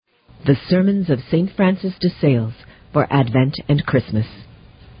The Sermons of St. Francis de Sales for Advent and Christmas.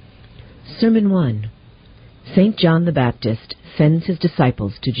 Sermon 1. St. John the Baptist sends his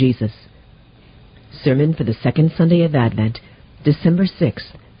disciples to Jesus. Sermon for the second Sunday of Advent, December 6,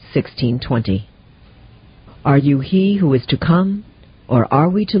 1620. Are you he who is to come, or are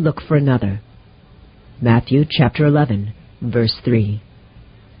we to look for another? Matthew chapter 11, verse 3.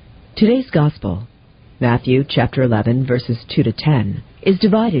 Today's Gospel, Matthew chapter 11, verses 2 to 10, is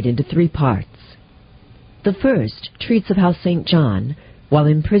divided into three parts. The first treats of how St. John, while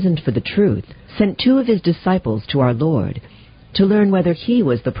imprisoned for the truth, sent two of his disciples to our Lord to learn whether he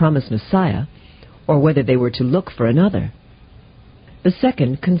was the promised Messiah or whether they were to look for another. The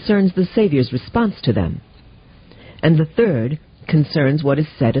second concerns the Savior's response to them. And the third concerns what is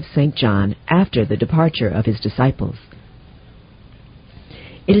said of St. John after the departure of his disciples.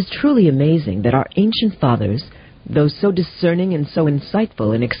 It is truly amazing that our ancient fathers, though so discerning and so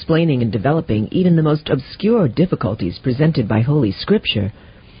insightful in explaining and developing even the most obscure difficulties presented by Holy Scripture,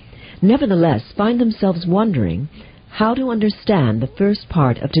 nevertheless find themselves wondering how to understand the first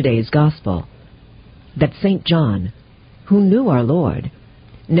part of today's Gospel, that St. John, who knew our Lord,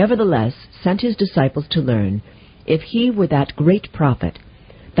 nevertheless sent his disciples to learn if he were that great prophet,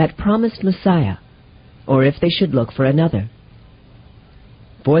 that promised Messiah, or if they should look for another.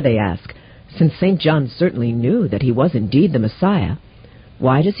 For they ask, since St. John certainly knew that he was indeed the Messiah,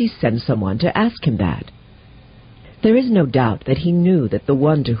 why does he send someone to ask him that? There is no doubt that he knew that the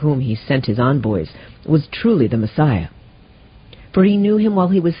one to whom he sent his envoys was truly the Messiah, for he knew him while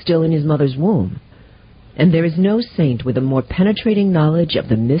he was still in his mother's womb, and there is no saint with a more penetrating knowledge of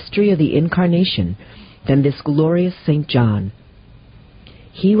the mystery of the Incarnation than this glorious St. John.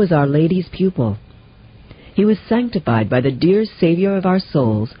 He was Our Lady's pupil. He was sanctified by the dear Savior of our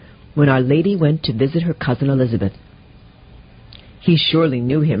souls when Our Lady went to visit her cousin Elizabeth. He surely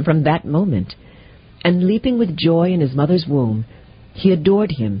knew him from that moment, and leaping with joy in his mother's womb, he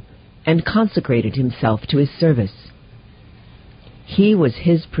adored him and consecrated himself to his service. He was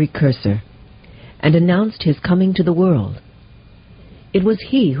his precursor, and announced his coming to the world. It was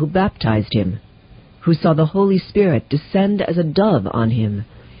he who baptized him, who saw the Holy Spirit descend as a dove on him,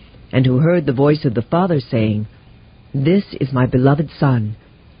 and who heard the voice of the Father saying, "This is my beloved Son,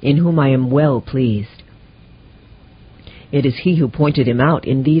 in whom I am well pleased." It is he who pointed him out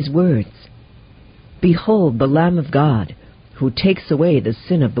in these words, "Behold the Lamb of God, who takes away the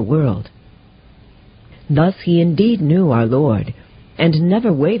sin of the world." Thus he indeed knew our Lord, and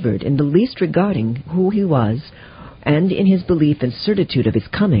never wavered in the least regarding who he was, and in his belief and certitude of his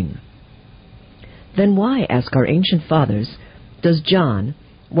coming. Then why, ask our ancient fathers, does John,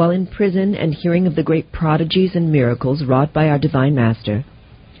 while in prison and hearing of the great prodigies and miracles wrought by our Divine Master,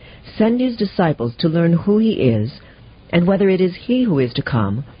 send his disciples to learn who he is, and whether it is he who is to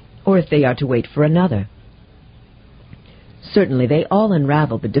come, or if they are to wait for another? Certainly they all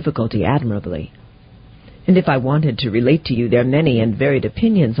unravel the difficulty admirably, and if I wanted to relate to you their many and varied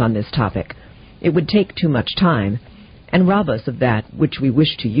opinions on this topic, it would take too much time, and rob us of that which we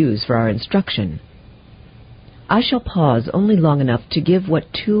wish to use for our instruction. I shall pause only long enough to give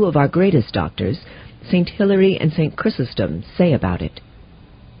what two of our greatest doctors, St. Hilary and St. Chrysostom, say about it.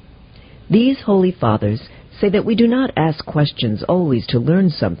 These holy fathers say that we do not ask questions always to learn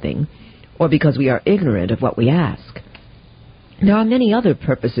something, or because we are ignorant of what we ask. There are many other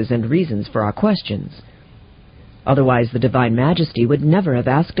purposes and reasons for our questions. Otherwise the Divine Majesty would never have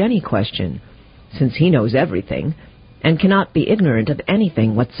asked any question, since he knows everything, and cannot be ignorant of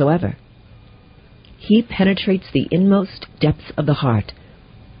anything whatsoever. He penetrates the inmost depths of the heart,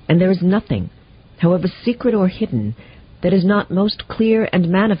 and there is nothing, however secret or hidden, that is not most clear and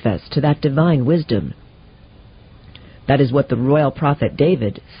manifest to that divine wisdom. That is what the royal prophet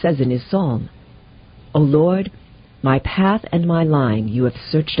David says in his psalm, "O Lord, my path and my line you have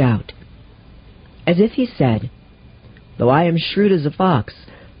searched out." As if he said, "Though I am shrewd as a fox,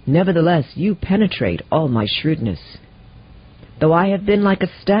 nevertheless you penetrate all my shrewdness. Though I have been like a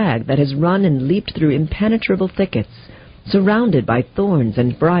stag that has run and leaped through impenetrable thickets, surrounded by thorns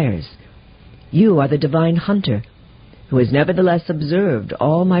and briars, you are the divine hunter, who has nevertheless observed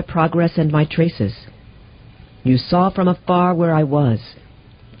all my progress and my traces. You saw from afar where I was,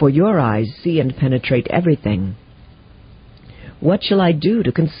 for your eyes see and penetrate everything. What shall I do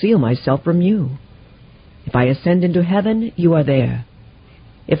to conceal myself from you? If I ascend into heaven, you are there.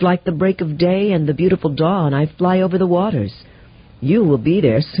 If like the break of day and the beautiful dawn I fly over the waters, you will be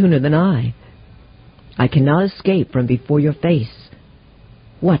there sooner than I. I cannot escape from before your face.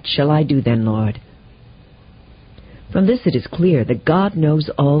 What shall I do then, Lord?" From this it is clear that God knows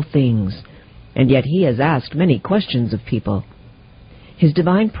all things, and yet he has asked many questions of people. His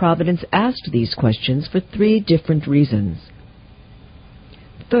divine providence asked these questions for 3 different reasons.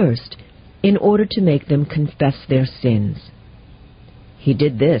 First, in order to make them confess their sins. He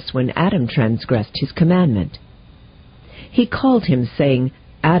did this when Adam transgressed his commandment. He called him, saying,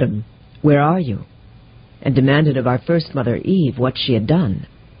 "Adam, where are you?" and demanded of our first mother Eve what she had done.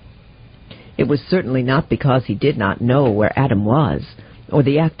 It was certainly not because he did not know where Adam was, or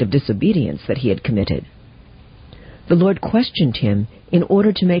the act of disobedience that he had committed. The Lord questioned him in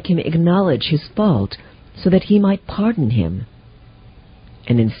order to make him acknowledge his fault, so that he might pardon him.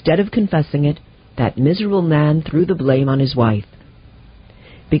 And instead of confessing it, that miserable man threw the blame on his wife.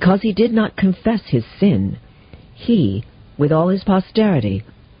 Because he did not confess his sin, he, with all his posterity,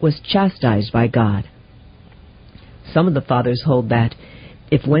 was chastised by God. Some of the fathers hold that,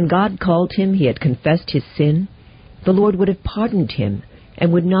 if when God called him he had confessed his sin, the Lord would have pardoned him,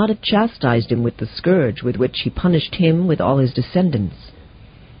 and would not have chastised him with the scourge with which he punished him with all his descendants.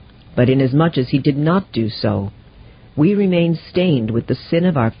 But inasmuch as he did not do so, we remain stained with the sin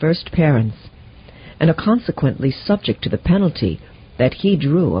of our first parents, and are consequently subject to the penalty that he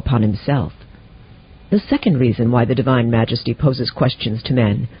drew upon himself. The second reason why the Divine Majesty poses questions to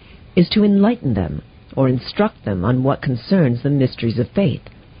men is to enlighten them, or instruct them on what concerns the mysteries of faith,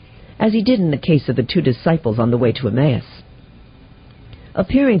 as he did in the case of the 2 disciples on the way to Emmaus.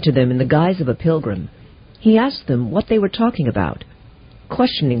 Appearing to them in the guise of a pilgrim, he asked them what they were talking about,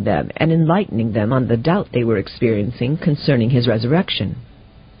 questioning them and enlightening them on the doubt they were experiencing concerning his resurrection.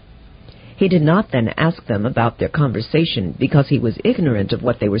 He did not then ask them about their conversation because he was ignorant of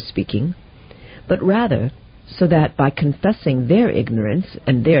what they were speaking, but rather so that by confessing their ignorance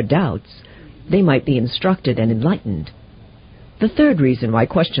and their doubts, they might be instructed and enlightened. The third reason why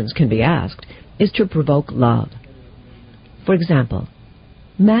questions can be asked is to provoke love. For example,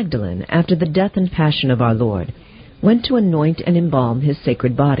 Magdalene, after the death and passion of our Lord, went to anoint and embalm his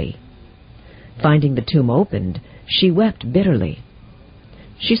sacred body. Finding the tomb opened, she wept bitterly.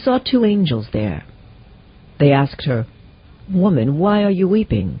 She saw 2 angels there. They asked her, "Woman, why are you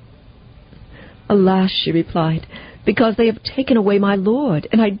weeping?" "Alas," she replied, "because they have taken away my Lord,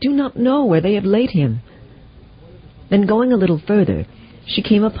 and I do not know where they have laid him." Then going a little further, she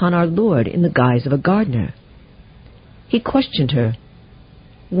came upon our Lord in the guise of a gardener. He questioned her,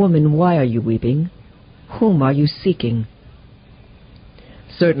 "Woman, why are you weeping? Whom are you seeking?"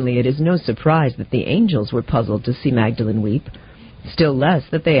 Certainly it is no surprise that the angels were puzzled to see Magdalene weep, still less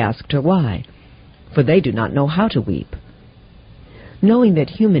that they asked her why, for they do not know how to weep. Knowing that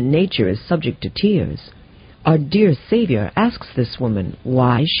human nature is subject to tears, our dear Savior asks this woman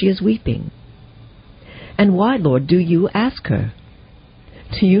why she is weeping. "And why, Lord, do you ask her?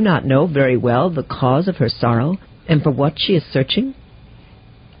 Do you not know very well the cause of her sorrow, and for what she is searching?"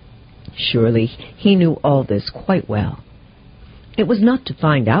 Surely he knew all this quite well. It was not to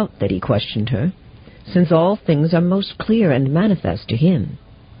find out that he questioned her, since all things are most clear and manifest to him.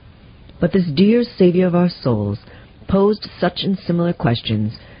 But this dear Savior of our souls posed such and similar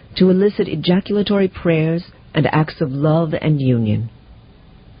questions to elicit ejaculatory prayers and acts of love and union.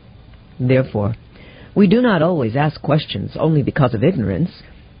 Therefore, we do not always ask questions only because of ignorance,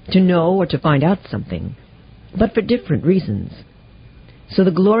 to know or to find out something, but for different reasons. So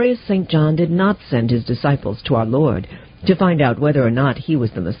the glorious St. John did not send his disciples to our Lord to find out whether or not he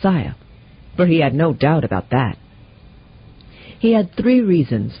was the Messiah, for he had no doubt about that. He had 3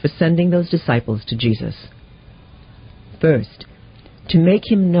 reasons for sending those disciples to Jesus. First, to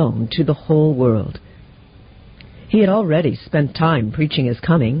make him known to the whole world. He had already spent time preaching his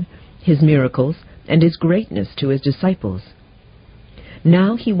coming, his miracles, and his greatness to his disciples.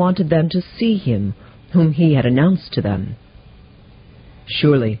 Now he wanted them to see him whom he had announced to them.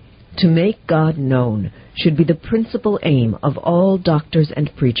 Surely, to make God known should be the principal aim of all doctors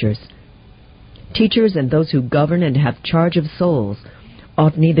and preachers. Teachers and those who govern and have charge of souls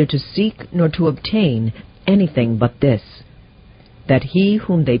ought neither to seek nor to obtain anything but this, that he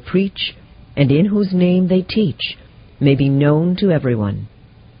whom they preach and in whose name they teach may be known to everyone.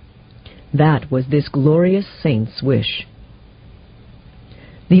 That was this glorious saint's wish.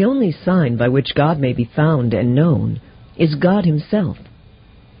 The only sign by which God may be found and known is God himself.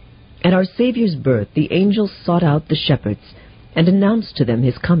 At our Savior's birth, the angels sought out the shepherds and announced to them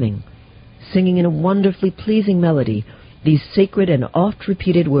his coming, singing in a wonderfully pleasing melody these sacred and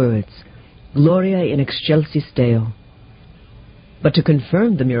oft-repeated words, Gloria in excelsis Deo. But to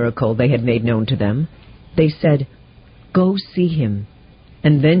confirm the miracle they had made known to them, they said, "Go see him,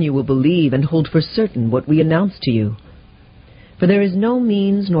 and then you will believe and hold for certain what we announce to you. For there is no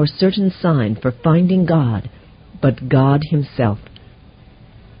means nor certain sign for finding God, but God himself."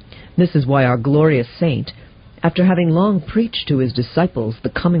 This is why our glorious saint, after having long preached to his disciples the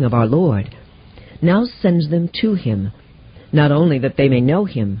coming of our Lord, now sends them to him, not only that they may know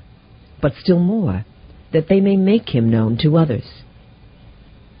him, but still more, that they may make him known to others.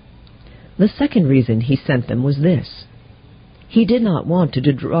 The second reason he sent them was this: he did not want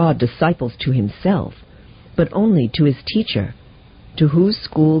to draw disciples to himself, but only to his teacher, to whose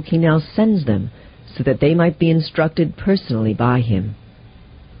school he now sends them, so that they might be instructed personally by him.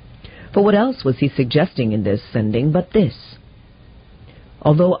 For what else was he suggesting in this sending but this: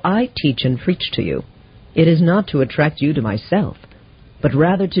 although I teach and preach to you, it is not to attract you to myself, but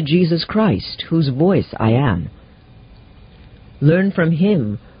rather to Jesus Christ, whose voice I am. Learn from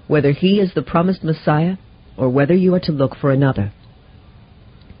him whether he is the promised Messiah, or whether you are to look for another.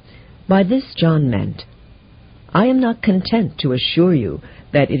 By this John meant, I am not content to assure you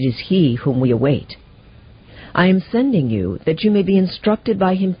that it is he whom we await. I am sending you that you may be instructed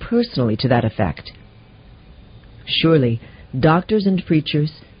by him personally to that effect. Surely, doctors and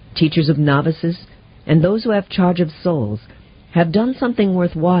preachers, teachers of novices, and those who have charge of souls have done something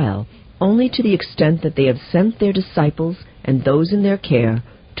worthwhile only to the extent that they have sent their disciples and those in their care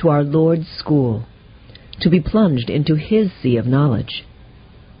to our Lord's school, to be plunged into his sea of knowledge.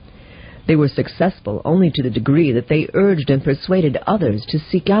 They were successful only to the degree that they urged and persuaded others to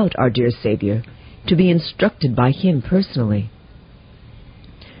seek out our dear Savior, to be instructed by him personally.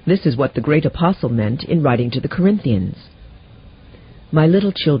 This is what the great apostle meant in writing to the Corinthians. My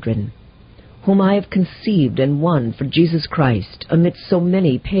little children, whom I have conceived and won for Jesus Christ amidst so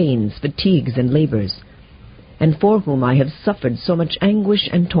many pains, fatigues, and labors, and for whom I have suffered so much anguish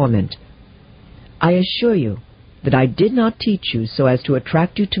and torment, I assure you that I did not teach you so as to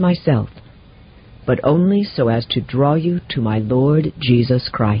attract you to myself, but only so as to draw you to my Lord Jesus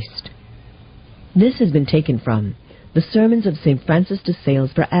Christ. This has been taken from the Sermons of St. Francis de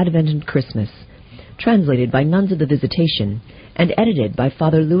Sales for Advent and Christmas, translated by Nuns of the Visitation, and edited by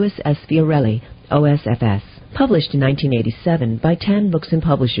Father Louis S. Fiorelli, OSFS, published in 1987 by Tan Books and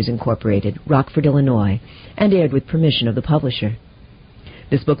Publishers, Incorporated, Rockford, Illinois, and aired with permission of the publisher.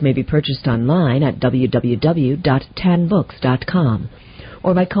 This book may be purchased online at www.tanbooks.com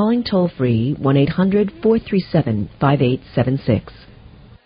or by calling toll-free 1-800-437-5876.